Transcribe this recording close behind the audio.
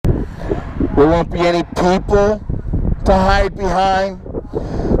There won't be any people to hide behind.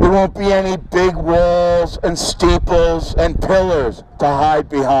 There won't be any big walls and steeples and pillars to hide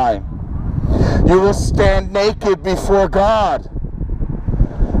behind. You will stand naked before God,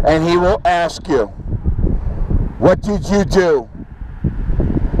 and He will ask you, what did you do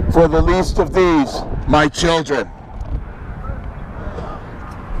for the least of these, my children?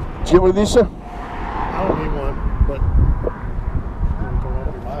 Do you get what these are? I don't need one, but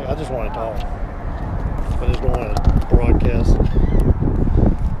I just want to talk. I just don't want to broadcast.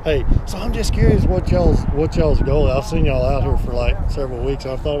 Hey, so I'm just curious what y'all's goal is. I've seen y'all out here for like several weeks.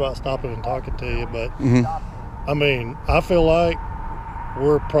 I've thought about stopping and talking to you, but I mean, I feel like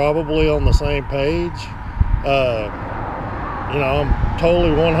we're probably on the same page. You know, I'm totally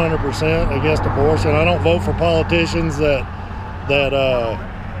 100% against abortion. I don't vote for politicians that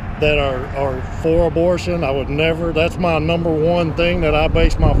are for abortion. I would never. That's my number one thing that I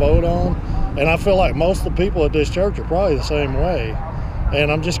base my vote on. And I feel like most of the people at this church are probably the same way. And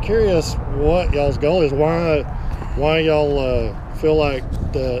I'm just curious what y'all's goal is. Why y'all feel like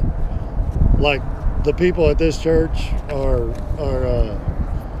the people at this church are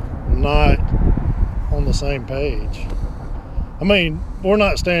not on the same page? I mean, we're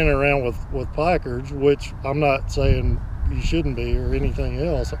not standing around with placards, which I'm not saying you shouldn't be or anything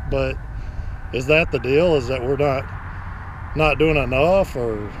else, but is that the deal? Is that we're not doing enough,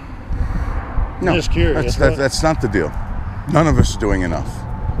 or? No, just curious. That's not the deal. None of us are doing enough.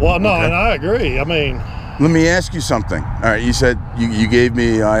 Well, no, okay. And I agree. I mean, let me ask you something. All right, you said you gave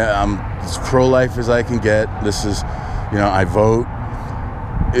me I'm as pro-life as I can get. This is, I vote.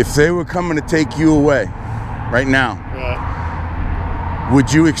 If they were coming to take you away right now,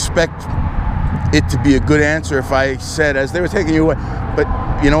 would you expect it to be a good answer if I said, as they were taking you away, but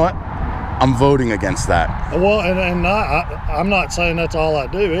you know what? I'm voting against that. Well, I'm not saying that's all I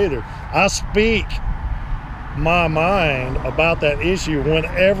do either. I speak my mind about that issue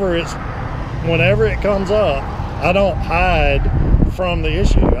whenever it comes up. I don't hide from the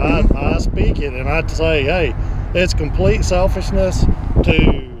issue. I speak it, and I say, hey, it's complete selfishness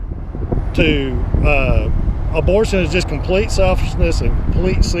to abortion is just complete selfishness and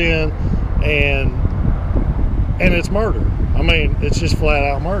complete sin, and it's murder. I mean, it's just flat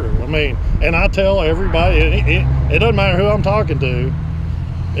out murder. I mean, and I tell everybody, it doesn't matter who I'm talking to,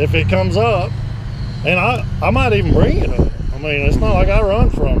 if it comes up, and I might even bring it up. I mean, it's not like I run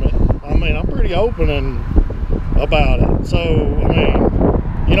from it. I mean, I'm pretty open about it. So, I mean,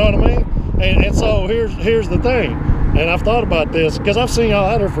 you know what I mean? And so here's the thing, and I've thought about this, because I've seen y'all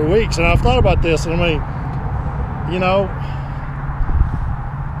out here for weeks, and I've thought about this, and I mean,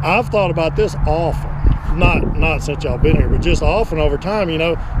 I've thought about this often. Not since y'all been here, but just often over time.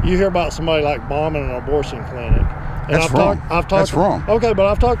 You hear about somebody like bombing an abortion clinic. And That's wrong. That's wrong. Okay, but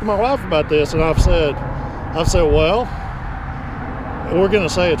I've talked to my wife about this, and I've said, well, we're going to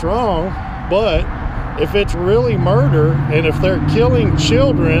say it's wrong, but if it's really murder, and if they're killing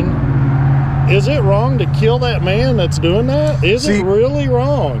children, is it wrong to kill that man that's doing that? Is it really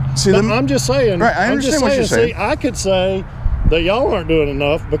wrong? I'm just saying. Right, I understand what you're saying. See, I could say that y'all aren't doing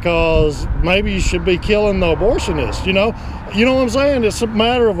enough because maybe you should be killing the abortionist. You know what I'm saying? It's a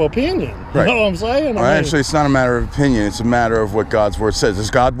matter of opinion. Right. You know what I'm saying? Well, actually, it's not a matter of opinion. It's a matter of what God's word says.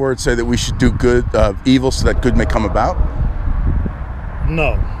 Does God's word say that we should do good, evil, so that good may come about?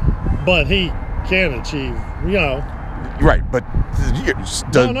 No, but He can achieve. Right, but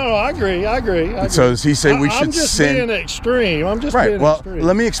no, I agree. So does He say we should sin? I'm just being extreme. I'm just being extreme. Well,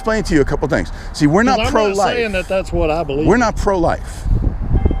 let me explain to you a couple things. See, we're not pro-life. I'm not saying that that's what I believe. We're not pro-life.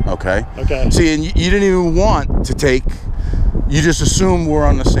 Okay. Okay. See, and you didn't even want to take. You just assume we're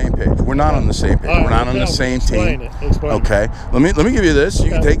on the same page. We're not on the same page. We're not on the same team. Explain okay. Let me give you this.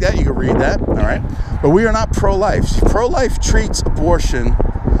 You can take that. You can read that. All right. But we are not pro-life. See, pro-life treats abortion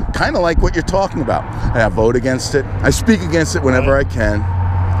kind of like what you're talking about. I vote against it. I speak against it whenever I can.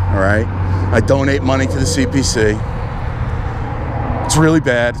 All right. I donate money to the CPC. It's really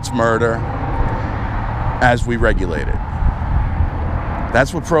bad. It's murder. As we regulate it.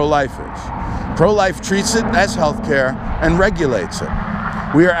 That's what pro-life is. Pro-life treats it as healthcare and regulates it.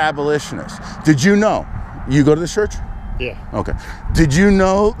 We are abolitionists. Did you know? You go to the church? Yeah. Okay. Did you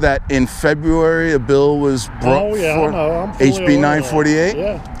know that in February a bill was brought for I know. I'm HB 948?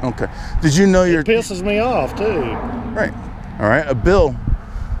 Yeah. Okay. Did you know It pisses me off too. Right. All right. A bill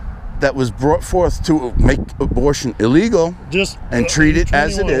that was brought forth to make abortion illegal and treat it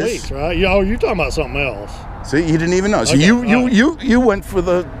as it is. Weeks, right? You're talking about something else. See, you didn't even know. So okay. you went for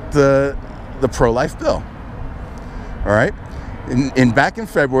the pro-life bill. All right. Back in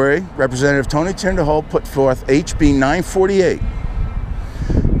February, Representative Tony Tinderholt put forth HB 948.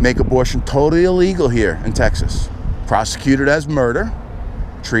 make abortion totally illegal here in Texas. Prosecuted as murder,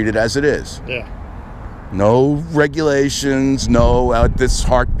 treated as it is. Yeah. No regulations, no this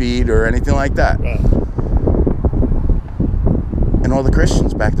heartbeat or anything like that. Right. And all the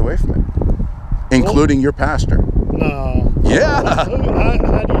Christians backed away from it, including your pastor. No. Yeah. How do you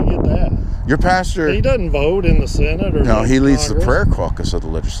get that? Your pastor. He doesn't vote in the Senate or no, he leads Congress. the prayer caucus of the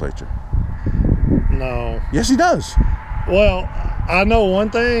legislature. No. Yes, he does. Well, I know one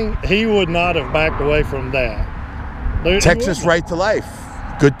thing. He would not have backed away from that. Texas right to life.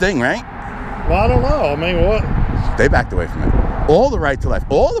 Good thing, right? Well, I don't know. I mean, what? They backed away from it. All the right to life,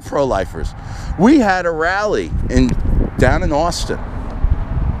 all the pro-lifers. We had a rally down in Austin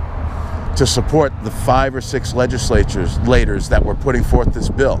to support the 5 or 6 legislators that were putting forth this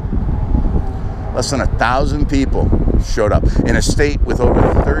bill. Less than 1,000 people showed up in a state with over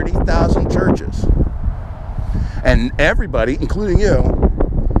 30,000 churches. And everybody, including you,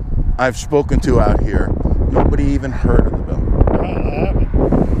 I've spoken to out here, nobody even heard of the bill. Right, I haven't.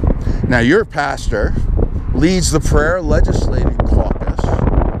 Now, your pastor leads the prayer legislative caucus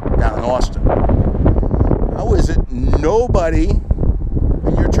down in Austin. How is it nobody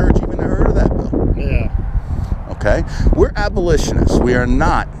in your church even heard of that bill? Yeah. Okay? We're abolitionists. We are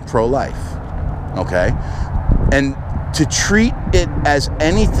not pro-life. Okay? And to treat it as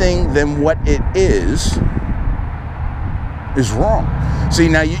anything than what it is wrong. See,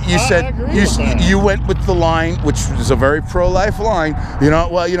 now you said you went with the line, which is a very pro-life line.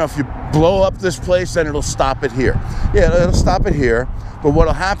 If you blow up this place, then it'll stop it here. Yeah, it'll stop it here. But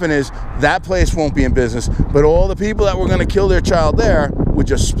what'll happen is that place won't be in business. But all the people that were going to kill their child there would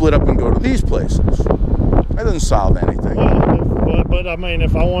just split up and go to these places. That doesn't solve anything. Well, but I mean,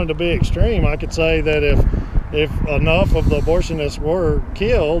 if I wanted to be extreme, I could say that if enough of the abortionists were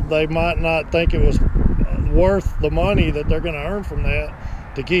killed, they might not think it was worth the money that they're going to earn from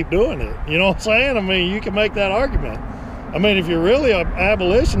that to keep doing it. You know what I'm saying? I mean, you can make that argument. I mean, if you're really an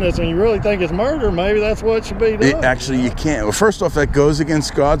abolitionist and you really think it's murder, maybe that's what should be done. Actually, you can't. Well, first off, that goes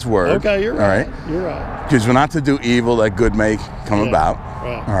against God's word. Okay, you're right. All right? You're right. Because we're not to do evil that good may come about.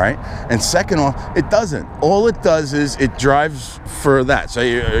 Right. All right? And second off, it doesn't. All it does is it drives for that. So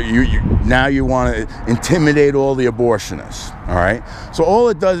now you want to intimidate all the abortionists. All right? So all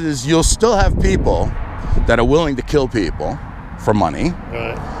it does is you'll still have people that are willing to kill people for money.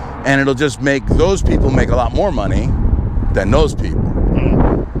 Right. And it'll just make those people make a lot more money than those people.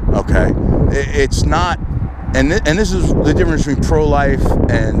 Yeah. Okay? It's not, and this is the difference between pro-life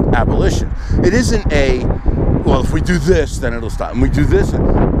and abolition. It isn't well, if we do this, then it'll stop. And we do this.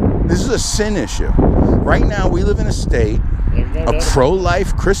 This is a sin issue. Right now, we live in a state, a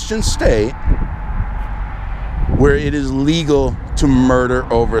pro-life Christian state, where it is legal to murder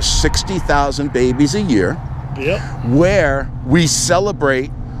over 60,000 babies a year. Yep. Where we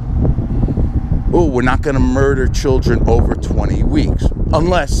celebrate, we're not going to murder children over 20 weeks,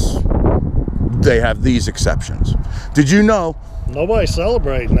 unless they have these exceptions. Did you know? Nobody's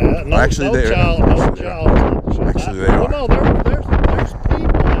celebrating that. No, Actually, they are. Actually, they are. Well, no, there's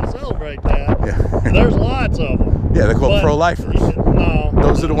people that celebrate that. Yeah. There's lots of them. Yeah, they're called pro-lifers. No.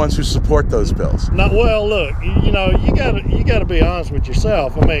 Those are the ones who support those bills. No, well, look, you gotta be honest with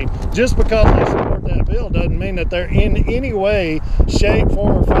yourself. I mean, just because they support that bill doesn't mean that they're in any way, shape,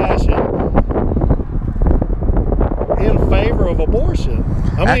 form, or fashion in favor of abortion.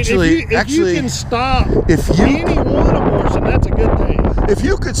 I mean, if you can stop any one abortion, that's a good thing. If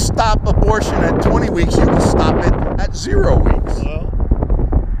you could stop abortion at 20 weeks, you could stop it at 0 weeks. Well,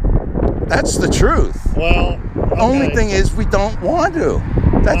 that's the truth. Well, okay. Only thing is we don't want to.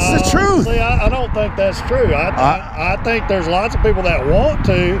 That's the truth. See, I don't think that's true. I think there's lots of people that want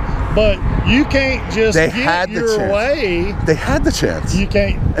to, but you can't just get your way. They had the chance. You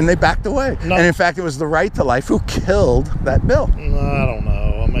can't. And they backed away. No. And in fact, it was the Right to Life who killed that bill. No, I don't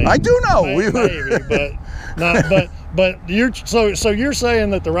know. I mean, I do know. Maybe, but you're so you're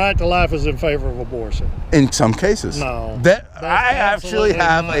saying that the right to life is in favor of abortion? In some cases. No. I actually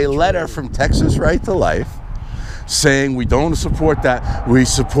have a letter from Texas Right to Life saying we don't support that. We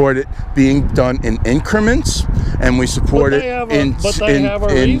support it being done in increments, and we support it in. But they have a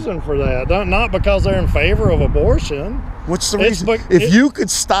reason for that. Not because they're in favor of abortion. What's the reason? If you could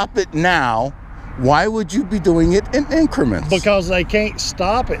stop it now, why would you be doing it in increments? Because they can't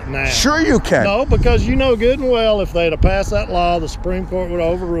stop it now. Sure you can. No, because you know good and well if they'd have passed that law, the Supreme Court would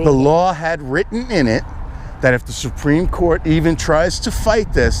overrule it. The law had written in it that if the Supreme Court even tries to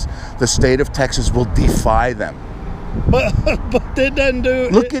fight this, the state of Texas will defy them. But it doesn't do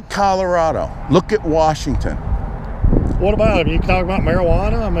it. Look at Colorado. Look at Washington. What about them? You talking about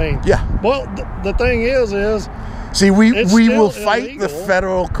marijuana? I mean, yeah. Well, the thing is See, we It's will still fight the illegal.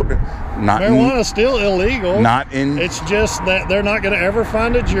 federal. Not in, Marijuana is still illegal. not in. It's just that they're not going to ever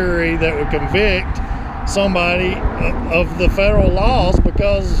find a jury that would convict somebody of the federal laws,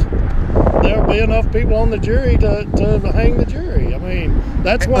 because there'll be enough people on the jury to hang the jury. I mean,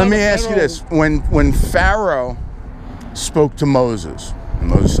 that's why. Let me ask you this: when Pharaoh spoke to Moses, and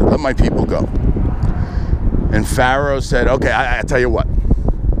Moses said, "Let my people go," and Pharaoh said, "Okay, I tell you what,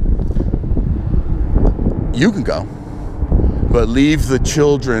 you can go, but leave the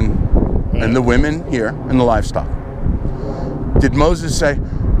children and the women here and the livestock." Did Moses say,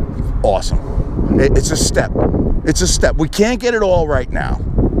 "Awesome. It's a step. It's a step. We can't get it all right now.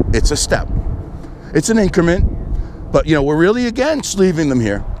 It's a step. It's an increment, but we're really against leaving them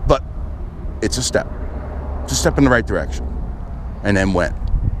here, but it's a step. It's a step in the right direction." And then went.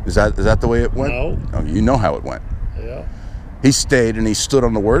 Is that the way it went? No. Oh, you know how it went. Yeah. He stayed and he stood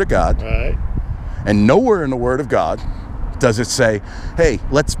on the word of God. Right. And nowhere in the word of God does it say, "Hey,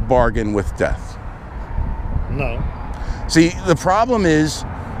 let's bargain with death." No. See, the problem is,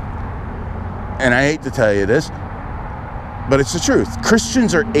 and I hate to tell you this, but it's the truth.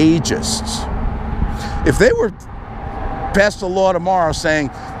 Christians are ageists. If they were passed a law tomorrow saying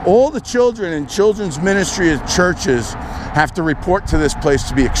all the children in children's ministry at churches have to report to this place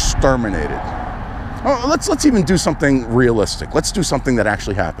to be exterminated. Oh, let's even do something realistic. Let's do something that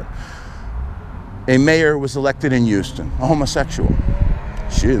actually happened. A mayor was elected in Houston, a homosexual.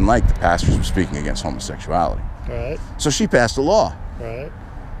 She didn't like the pastors were speaking against homosexuality. Right. So she passed a law. Right.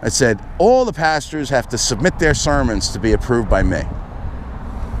 It said all the pastors have to submit their sermons to be approved by me.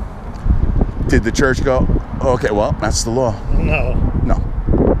 Did the church go, "Okay, well, that's the law"? No. No.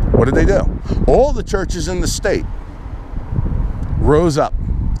 What did they do? All the churches in the state rose up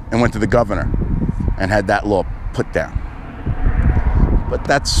and went to the governor and had that law put down. But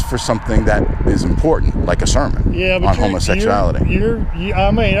that's for something that is important, like a sermon on homosexuality.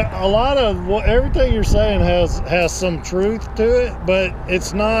 I mean, a lot of everything you're saying has some truth to it, but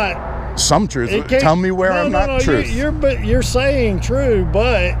it's not. Some truth. Tell me where I'm not truth. You're saying true,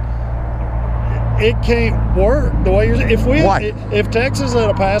 but it can't work the way you're. If Texas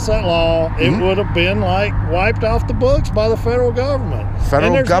had passed that law, it would have been like wiped off the books by the federal government.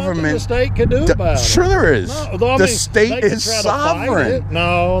 Federal government. The state could do about it. Sure, there is. No, the state is sovereign.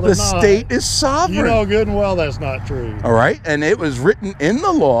 No, the state is sovereign. You know good and well that's not true. All right, and it was written in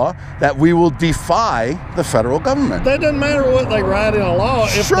the law that we will defy the federal government. That doesn't matter what they write in a law.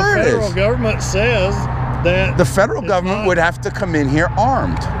 If the federal government says that, the federal government would have to come in here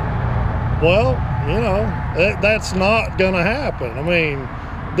armed. Well, that's not going to happen. I mean,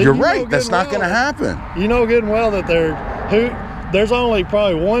 you're right. That's not going to happen. You know good and well that there's only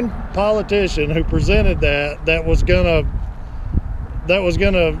probably one politician who presented that was going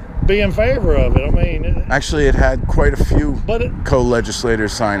to be in favor of it. I mean, actually, it had quite a few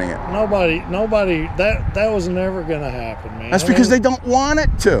co-legislators signing it. Nobody. That was never going to happen, man. That's because they don't want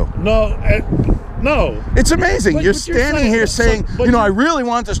it to. No. It's amazing. You're standing here saying, I really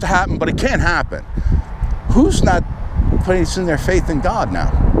want this to happen, but it can't happen. Who's not placing their faith in God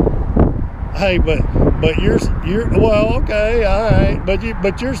now? Hey, but you're well, okay, all right, but you're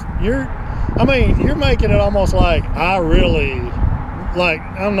making it almost like I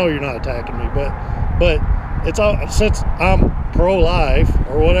know you're not attacking me, but it's all, since I'm pro-life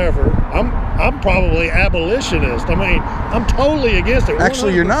or whatever, I'm probably abolitionist. I mean, I'm totally against it. 100%.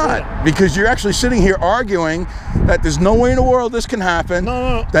 Actually, you're not, because you're actually sitting here arguing that there's no way in the world this can happen.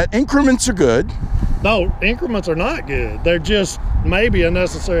 No. That increments are good. No, increments are not good. They're just maybe a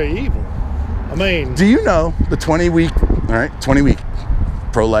necessary evil. I mean, do you know the 20-week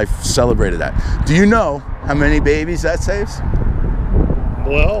pro-life celebrated that? Do you know how many babies that saves?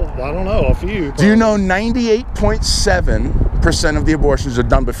 Well, I don't know, a few. Probably. Do you know 98.7% of the abortions are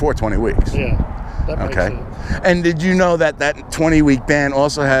done before 20 weeks? Yeah, that makes sense. And did you know that 20-week ban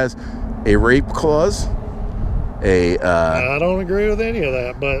also has a rape clause? I don't agree with any of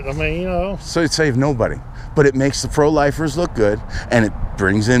that, but I mean, So it saved nobody. But it makes the pro-lifers look good, and it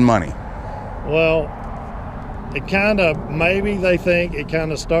brings in money. Well, it maybe they think it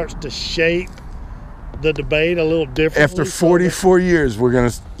kind of starts to shape the debate a little differently. After 44 years,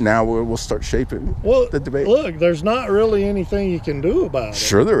 we'll start shaping the debate. Look, there's not really anything you can do about it.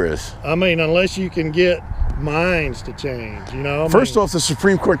 Sure there is. I mean, unless you can get minds to change, First off, the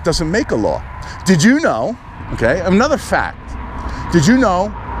Supreme Court doesn't make a law. Did you know, another fact, did you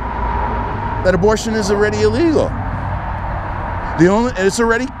know that abortion is already illegal? It's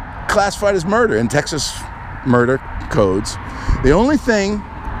already classified as murder in Texas murder codes. The only thing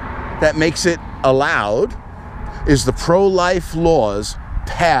that makes it allowed is the pro-life laws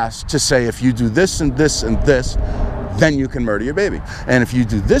passed to say if you do this and this and this, then you can murder your baby. And if you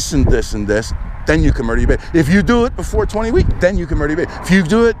do this and this and this, then you can murder your baby. If you do it before 20 weeks, then you can murder your baby. If you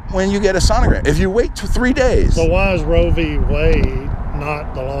do it when you get a sonogram, if you wait 3 days. So why is Roe v. Wade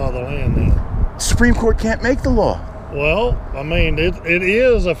not the law of the land then? Supreme Court can't make the law. Well, I mean, it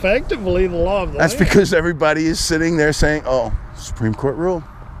is effectively the law of the That's land. because everybody is sitting there saying, oh, Supreme Court rule.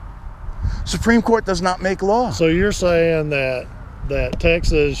 Supreme Court does not make law. So you're saying that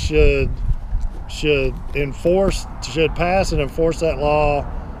Texas should pass and enforce that law,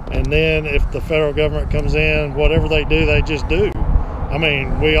 and then if the federal government comes in, whatever they do, they just do. I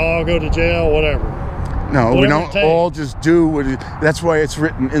mean, we all go to jail, whatever. No, we don't all just do what that's why it's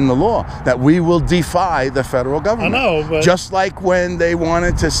written in the law that we will defy the federal government. I know, but just like when they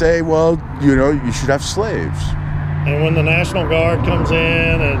wanted to say, well, you know, you should have slaves. And when the National Guard comes in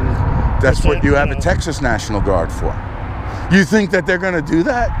and that's what you have a Texas National Guard for. You think that they're going to do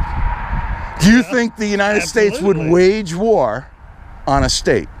that? Do you think the United States would wage war on a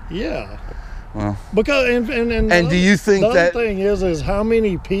state? Yeah. Well, because and do you think the other that thing is how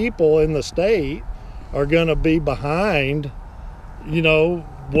many people in the state are going to be behind, you know,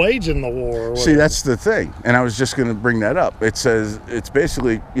 waging the war? Or see, that's the thing, and I was just going to bring that up. It says it's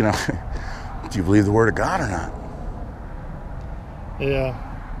basically, you know, do you believe the word of God or not? Yeah.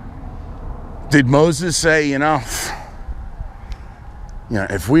 Did Moses say, you know,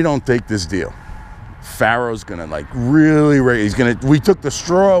 if we don't take this deal, Pharaoh's gonna like really raise. We took the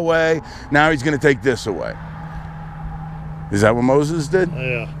straw away. Now he's gonna take this away. Is that what Moses did?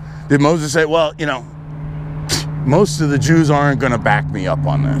 Yeah. Did Moses say, well, you know, most of the Jews aren't gonna back me up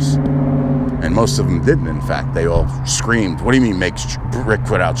on this, and most of them didn't. In fact, they all screamed, "What do you mean make brick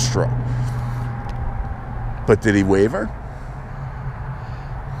without straw?" But did he waver?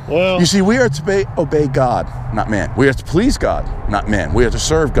 Well, you see, we are to obey God, not man. We are to please God, not man. We are to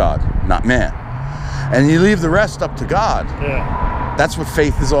serve God, not man. And you leave the rest up to God. Yeah. That's what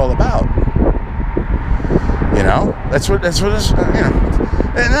faith is all about. You know, that's what it's, you know,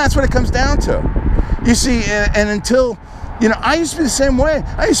 and that's what it comes down to. You see, and until, you know, I used to be the same way.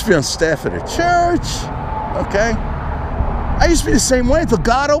 I used to be on staff at a church, okay? I used to be the same way until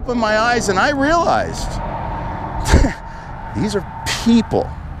God opened my eyes and I realized these are people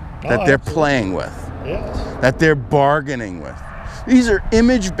that they're playing with, yes, that they're bargaining with. These are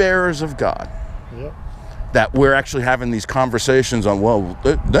image bearers of God. Yep. That we're actually having these conversations on, well,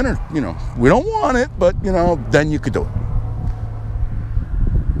 then, you know, we don't want it, but, you know, then you could do it.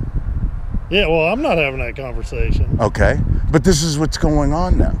 Yeah, well, I'm not having that conversation. Okay, but this is what's going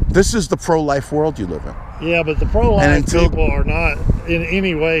on now. This is the pro-life world you live in. Yeah, but the pro-life people are not in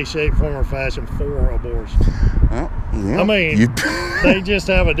any way, shape, form, or fashion for abortion. Well, yeah, I mean, they just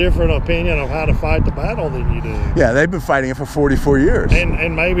have a different opinion of how to fight the battle than you do. Yeah, they've been fighting it for 44 years.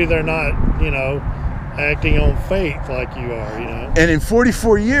 And maybe they're not, you know, acting on faith like you are, you know. And in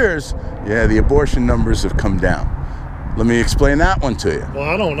 44 years, yeah, the abortion numbers have come down. Let me explain that one to you. Well,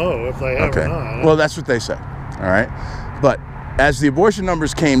 I don't know if they have or not. Well, that's what they say. All right. But as the abortion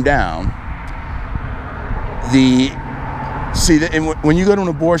numbers came down, when you go to an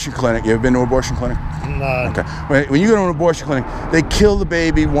abortion clinic, you ever been to an abortion clinic? No. Okay. When you go to an abortion clinic, they kill the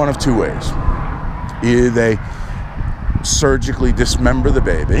baby one of two ways. Either they surgically dismember the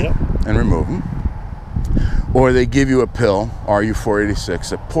baby and remove him, or they give you a pill,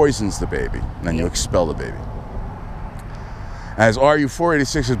 RU-486, that poisons the baby, and then you expel the baby. As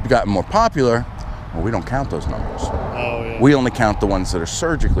RU-486 has gotten more popular, well, we don't count those numbers. Oh, yeah. We only count the ones that are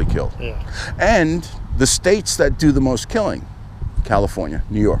surgically killed. Yeah. And the states that do the most killing, California,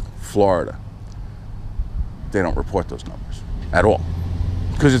 New York, Florida, they don't report those numbers at all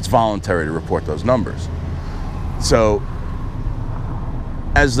because it's voluntary to report those numbers. So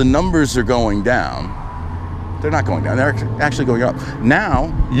as the numbers are going down, they're not going down, they're actually going up.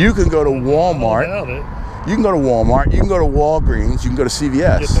 Now you can go to Walmart. You can go to Walmart, you can go to Walgreens, you can go to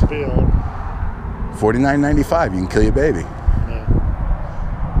CVS. Get the pill. $49.95, you can kill your baby. Yeah.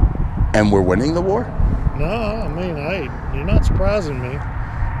 And we're winning the war? No, I mean, hey, you're not surprising me.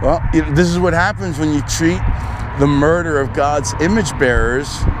 Well, this is what happens when you treat the murder of God's image bearers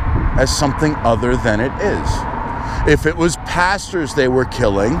as something other than it is. If it was pastors they were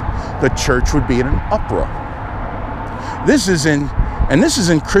killing, the church would be in an uproar. This is in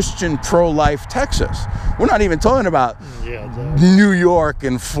Christian pro-life Texas. We're not even talking about New York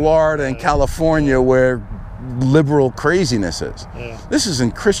and Florida and California where liberal craziness is. Yeah. This is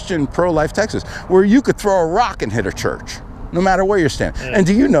in Christian pro-life Texas where you could throw a rock and hit a church no matter where you're standing. Yeah. And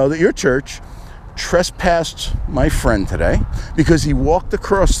do you know that your church trespassed my friend today because he walked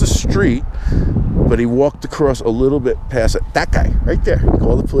across the street, but he walked across a little bit past it. That guy right there,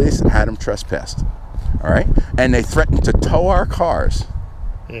 called the police and had him trespassed. All right? And they threatened to tow our cars.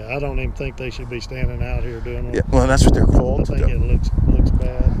 Yeah, I don't even think they should be standing out here doing it. Yeah, well, that's what they're called to do. I think it looks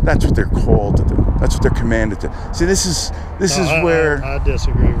bad. That's what they're called to do. That's what they're commanded to. See, this is where I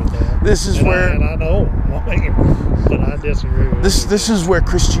disagree with that. This is where I know, but I disagree with this. This is where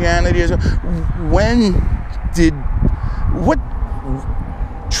Christianity is.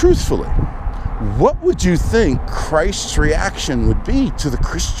 Truthfully, what would you think Christ's reaction would be to the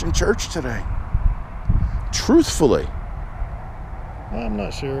Christian church today? Truthfully. I'm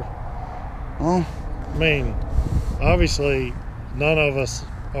not sure. Well, I mean, obviously, none of us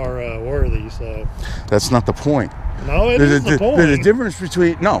are worthy, so. That's not the point. No, it is the point. There's a difference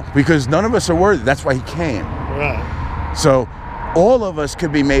between, no, because none of us are worthy. That's why he came. Right. So, all of us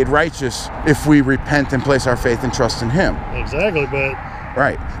could be made righteous if we repent and place our faith and trust in him. Exactly, but.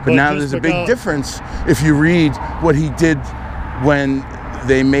 Right. But now there's a big difference if you read what he did when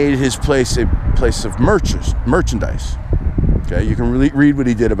they made his place a place of merchandise. Okay, you can read what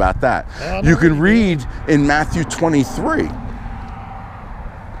he did about that. You can read in Matthew 23. In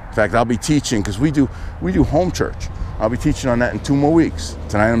fact, I'll be teaching, because we do home church. I'll be teaching on that in 2 more weeks.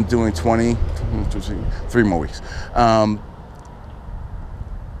 Tonight I'm doing 3 more weeks.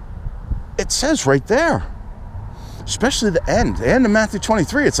 It says right there, especially the end of Matthew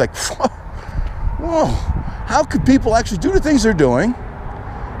 23, it's like, whoa, how could people actually do the things they're doing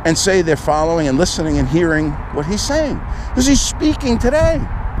and say they're following and listening and hearing what he's saying? Because he's speaking today.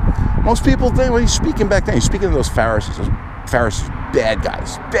 Most people think, well, he's speaking back then. He's speaking to those Pharisees. Bad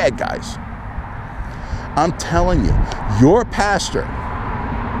guys. I'm telling you, your pastor,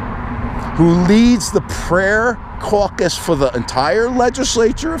 who leads the prayer caucus for the entire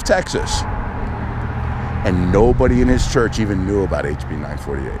legislature of Texas, and nobody in his church even knew about HB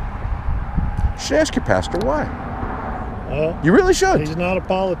 948. You should ask your pastor why. Well, you really should. He's not a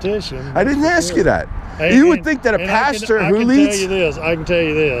politician. I didn't ask you that. You would think that a pastor who leads... I can tell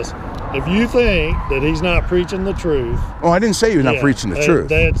you this. If you think that he's not preaching the truth... Oh, I didn't say he was not preaching the truth.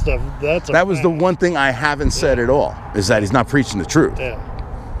 That was the one thing I haven't said at all, is that he's not preaching the truth. Yeah.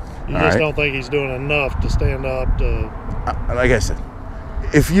 You just don't think he's doing enough to stand up to... Like I said,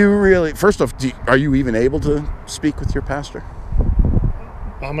 if you really... First off, are you even able to speak with your pastor?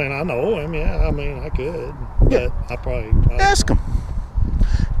 I mean, I know him, yeah. I mean, I could. But I probably... Ask him.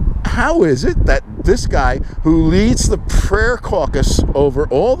 How is it that this guy who leads the prayer caucus over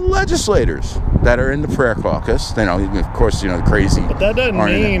all the legislators that are in the prayer caucus, of course, the crazy... But that doesn't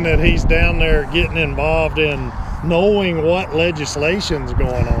mean that he's down there getting involved in knowing what legislation's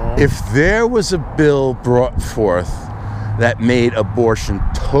going on. If there was a bill brought forth that made abortion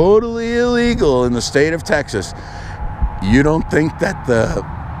totally illegal in the state of Texas, you don't think that the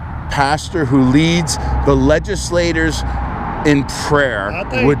pastor who leads the legislators in prayer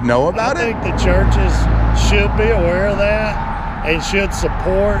would know about it? I think the churches should be aware of that and should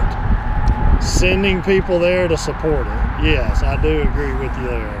support sending people there to support it. Yes, I do agree with you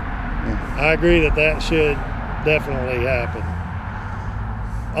there. Yeah. I agree that should definitely happen.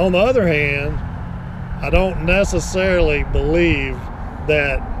 On the other hand, I don't necessarily believe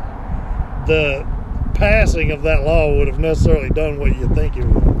that the passing of that law would have necessarily done what you think it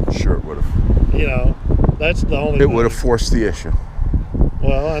would. Sure it would have. That's the only It would have forced the issue.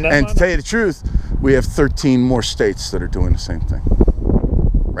 Well, and to tell you the truth, we have 13 more states that are doing the same thing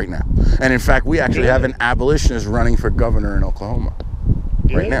right now. And in fact, we actually have an abolitionist running for governor in Oklahoma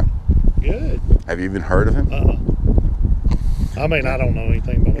right now. Good. Have you even heard of him? I mean, I don't know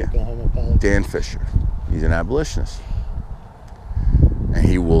anything about Oklahoma politics. Dan Fisher. He's an abolitionist. And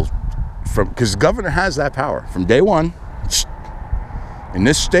he will, because the governor has that power from day one. In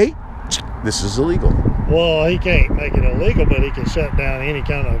this state, this is illegal. Well, he can't make it illegal, but he can shut down any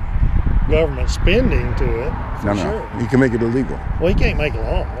kind of government spending to it. No. He can make it illegal. Well, he can't make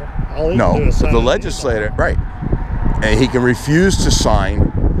law. All he can do is sign the legislator, right. And he can refuse to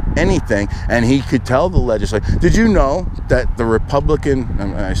sign anything, and he could tell the legislature. Did you know that the Republican,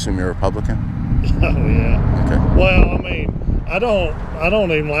 I assume you're a Republican? Oh, yeah. Okay. Well, I mean, I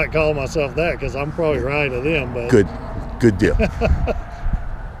don't even like calling myself that, because I'm probably right of them, but... Good deal.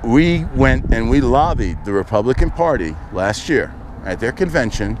 We went and we lobbied the Republican Party last year at their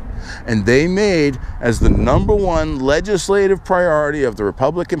convention, and they made as the #1 legislative priority of the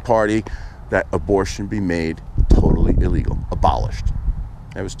Republican Party that abortion be made totally illegal, abolished.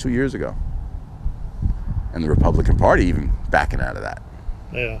 That was 2 years ago. And the Republican Party even backing out of that.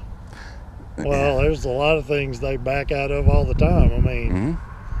 Yeah. Well, there's a lot of things they back out of all the time. I mean,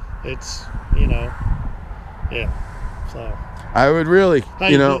 it's, yeah. So I would really,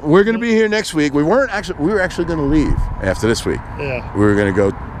 Hey, we're going to be here next week. We were actually going to leave after this week. yeah, We were going to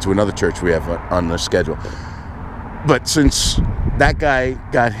go to another church we have on the schedule. But since that guy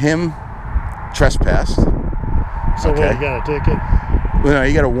got him trespassed, so okay. what, you got a ticket? Well, no,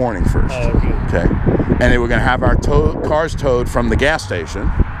 you got a warning first. Oh, good. Okay. And they were going to have our cars towed from the gas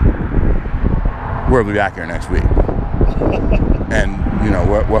station. We'll be back here next week. And,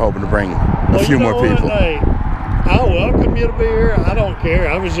 we're hoping to bring a few more people. Hey, I welcome you to be here. I don't care.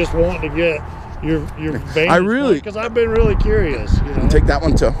 I was just wanting to get your vantage because I've been really curious. Take that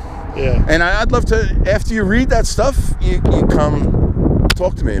one too. Yeah. And I'd love to, after you read that stuff, you come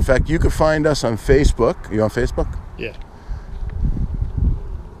talk to me. In fact, you can find us on Facebook. Are you on Facebook? Yeah.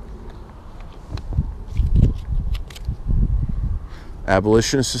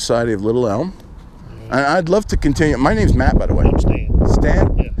 Abolitionist Society of Little Elm. And I'd love to continue. My name's Matt, by the way. I'm Stan.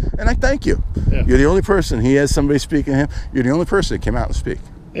 Stan? Yeah. And I thank you. Yeah. You're the only person. He has somebody speaking to him. You're the only person that came out and speak.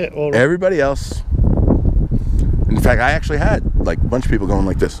 Yeah. Well, Everybody else. In fact, I actually had a bunch of people going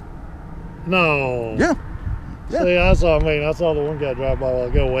like this. no. Yeah. Yeah. See, I saw the one guy drive by a while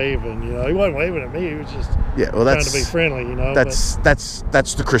ago waving. He wasn't waving at me. He was just trying to be friendly. That's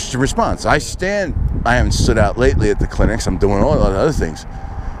the Christian response. I haven't stood out lately at the clinics. I'm doing all the other things.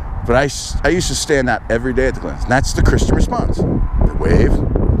 But I used to stand out every day at the clinics. And that's the Christian response. They wave,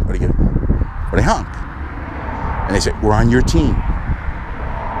 or they honk. And they say, we're on your team.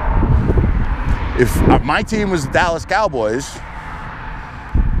 If my team was the Dallas Cowboys,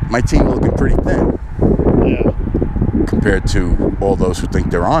 my team looking pretty thin. Yeah. Compared to all those who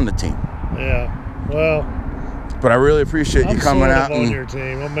think they're on the team. Yeah. Well. But I really appreciate you coming out on your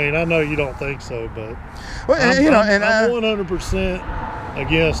team. I mean, I know you don't think so, but I'm 100%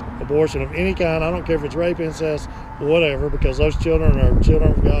 against abortion of any kind. I don't care if it's rape, incest, whatever, because those children are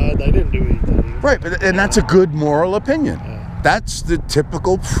children of God. They didn't do anything. Right, and that's a good moral opinion. Yeah. That's the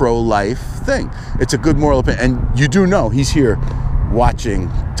typical pro-life thing. It's a good moral opinion, and you do know he's here watching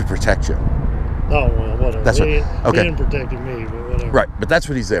to protect you. Oh, well, whatever. That's he didn't protect me, but whatever. Right, but that's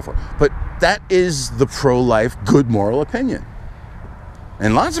what he's there for. But that is the pro-life good moral opinion.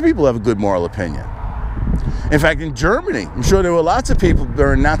 And lots of people have a good moral opinion. In fact, in Germany, I'm sure there were lots of people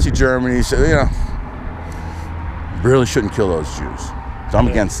during Nazi Germany who said, really shouldn't kill those Jews. So I'm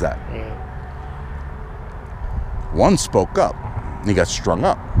against that. Yeah. One spoke up, and he got strung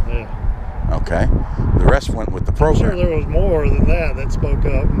up. Yeah. Okay? The rest went with the I'm program. sure there was more than that spoke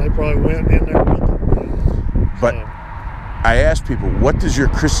up, and they probably went in there with them. But I ask people, what does your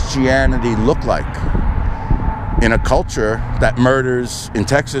Christianity look like in a culture that murders, in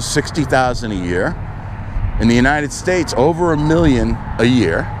Texas, 60,000 a year, in the United States, over 1 million a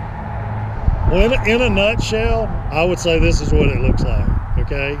year? Well, in a nutshell, I would say this is what it looks like,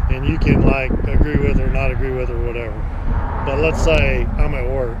 okay? And you can, agree with it or not agree with it or whatever. But let's say I'm at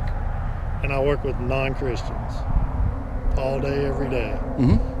work, and I work with non-Christians all day, every day.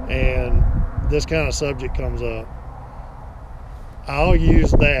 Mm-hmm. And this kind of subject comes up. I'll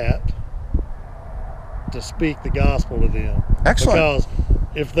use that to speak the gospel to them. Excellent. Because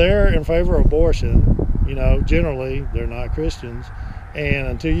if they're in favor of abortion, generally they're not Christians. And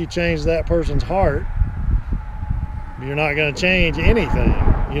until you change that person's heart, you're not going to change anything.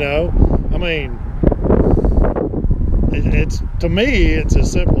 I mean, it's to me, it's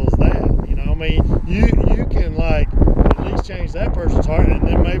as simple as that. I mean, you can at least change that person's heart, and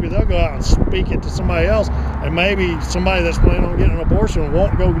then maybe they'll go out and speak it to somebody else, and maybe somebody that's planning on getting an abortion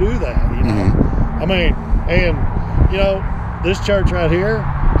won't go do that. Mm-hmm. I mean, and this church right here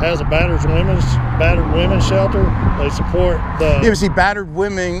has a battered women's shelter. They support the. Yeah, but see, battered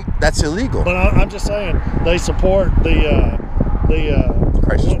women, that's illegal. But I'm just saying, they support the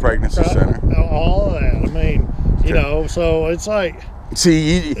Crisis Pregnancy Center. All of that. I mean, so it's like.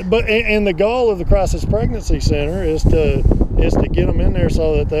 See, and the goal of the Crisis Pregnancy Center is to get them in there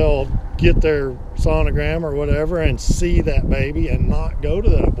so that they'll get their sonogram or whatever and see that baby and not go to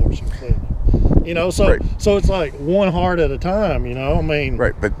that abortion clinic. So right. So it's like one heart at a time. I mean.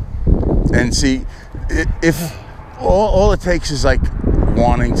 Right, and see, if all it takes is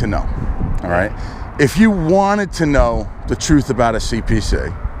wanting to know, all right. If you wanted to know the truth about a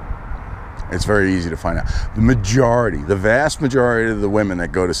CPC, it's very easy to find out. The vast majority of the women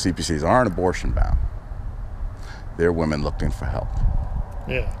that go to CPCs aren't abortion bound. They're women looking for help.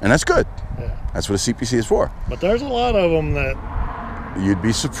 Yeah. And that's good. Yeah. That's what a CPC is for. But there's a lot of them that. You'd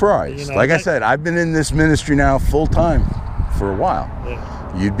be surprised. I said, I've been in this ministry now full time for a while. Yeah.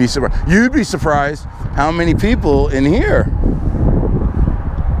 You'd be surprised. You'd be surprised how many people in here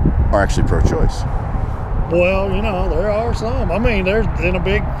are actually pro-choice. Well, there are some. I mean, there's in a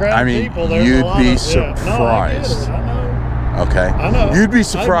big crowd of people. There's you'd a lot be of, surprised. Yeah. No, I get it. I know. Okay, I know. You'd be Hey,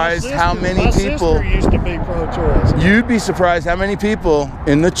 surprised how many my people. sister used to be pro-choice. You'd be surprised how many people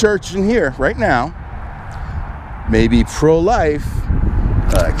in the church in here right now may be pro-life,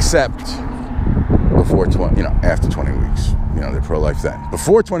 except before 20, after 20 weeks. They're pro-life then.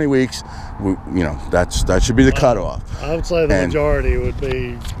 Before 20 weeks, that should be the cutoff. I would say the majority would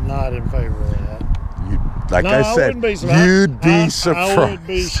be not in favor of that. I said, you'd be surprised. I would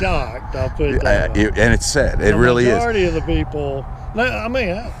be shocked. I'll put it that way. And it's sad. It really is. The majority of the people. I mean,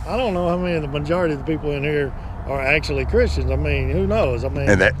 I don't know how many of the majority of the people in here are actually Christians. I mean, who knows? I mean,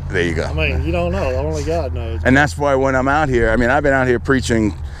 and there you go. I mean, you don't know. Only God knows. And that's why when I'm out here, I mean, I've been out here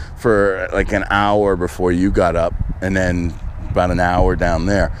preaching for like an hour before you got up, and then about an hour down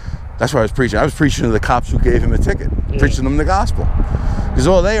there. That's why I was preaching. I was preaching to the cops who gave him a ticket, preaching them the gospel. Because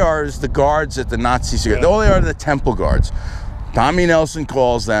all they are is the guards at the Nazis. All they are the temple guards. Tommy Nelson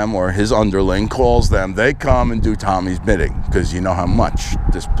calls them, or his underling calls them. They come and do Tommy's bidding, because you know how much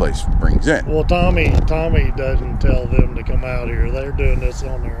this place brings in. Well, Tommy doesn't tell them to come out here. They're doing this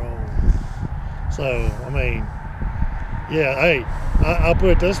on their own. So, I mean, yeah, hey, I'll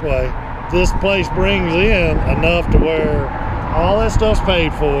put it this way. This place brings in enough to where all that stuff's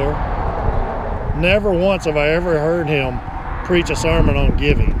paid for. Never once have I ever heard him preach a sermon on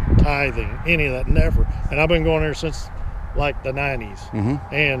giving, tithing, any of that, never. And I've been going there since like the 90s.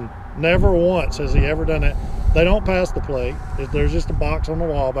 Mm-hmm. And never once has he ever done that. They don't pass the plate. There's just a box on the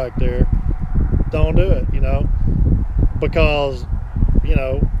wall back there. Don't do it, because,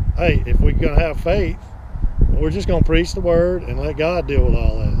 hey, if we're going to have faith, we're just going to preach the word and let God deal with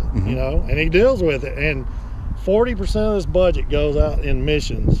all that, mm-hmm. And he deals with it. And 40% of this budget goes out in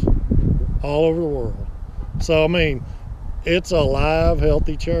missions all over the world. So, I mean, it's a live,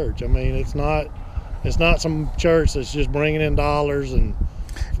 healthy church. I mean, it's not some church that's just bringing in dollars and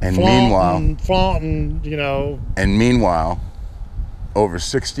flaunting, And meanwhile, over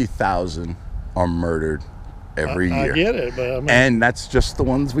 60,000 are murdered every year. I get it, but I mean, and that's just the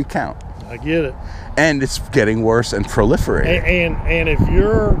ones we count. I get it. And it's getting worse and proliferating. And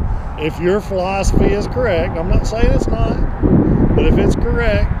if your philosophy is correct, I'm not saying it's not, but if it's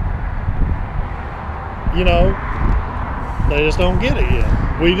correct, they just don't get it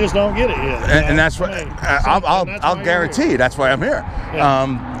yet. We just don't get it yet. And that's what I'll guarantee. That's why I'm here.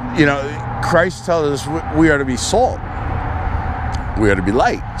 Yeah. Christ tells us we are to be salt. We are to be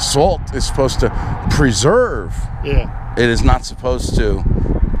light. Salt is supposed to preserve. Yeah. It is not supposed to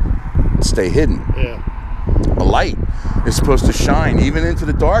stay hidden. Yeah. A light is supposed to shine even into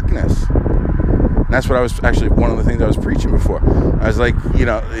the darkness. And that's what I was actually, one of the things I was preaching before. I was like,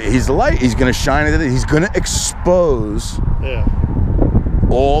 he's the light. He's going to shine into it. He's going to expose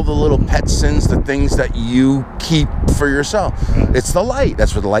all the little pet sins, the things that you keep for yourself. Right. It's the light.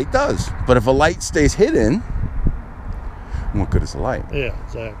 That's what the light does. But if a light stays hidden, what good is the light? Yeah,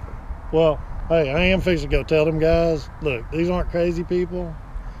 exactly. Well, hey, I am fixing to go tell them guys, look, these aren't crazy people.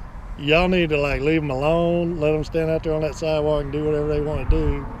 Y'all need to leave them alone, let them stand out there on that sidewalk and do whatever they want to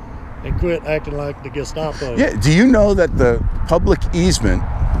do, and quit acting like the Gestapo. Yeah, do you know that the public easement,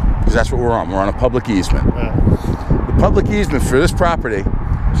 because that's what we're on a public easement. Right. The public easement for this property.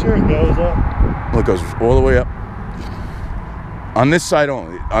 Sure, it goes up. Well, it goes all the way up. On this side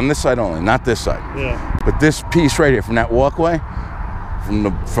only, not this side. Yeah. But this piece right here, from that walkway, from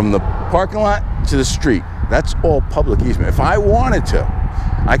the parking lot to the street, that's all public easement. If I wanted to,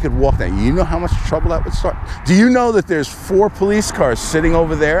 I could walk that. You know how much trouble that would start? Do you know that there's 4 police cars sitting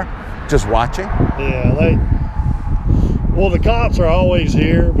over there just watching? Yeah, well, the cops are always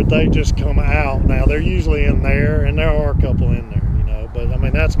here, but they just come out now. They're usually in there, and there are a couple in there, but I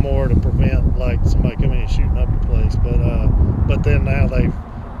mean, that's more to prevent somebody coming and shooting up the place. But then now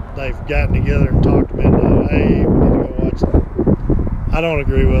they've gotten together and talked them into, hey, we need to go watch them. I don't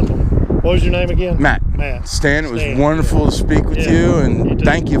agree with them. What was your name again? Matt. Stan, it was wonderful to speak with you, and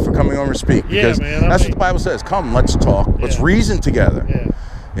thank you for coming over to speak. Because that's what the Bible says. Come, let's talk. Let's reason together.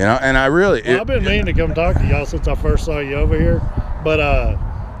 Yeah. And I really... I've been meaning to come talk to y'all since I first saw you over here. But, I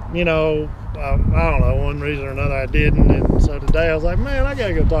don't know, one reason or another I didn't. And so today I was like, man, I got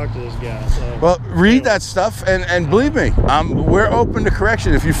to go talk to this guy. So, well, read that stuff, and believe me, we're open to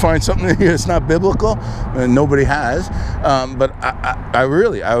correction. If you find something that's not biblical, and nobody has, but I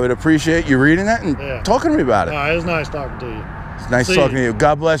would appreciate you reading that and talking to me about it. It was nice talking to you. It's nice talking to you.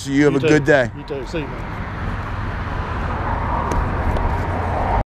 God bless you. You have a good day. You too. See you, man.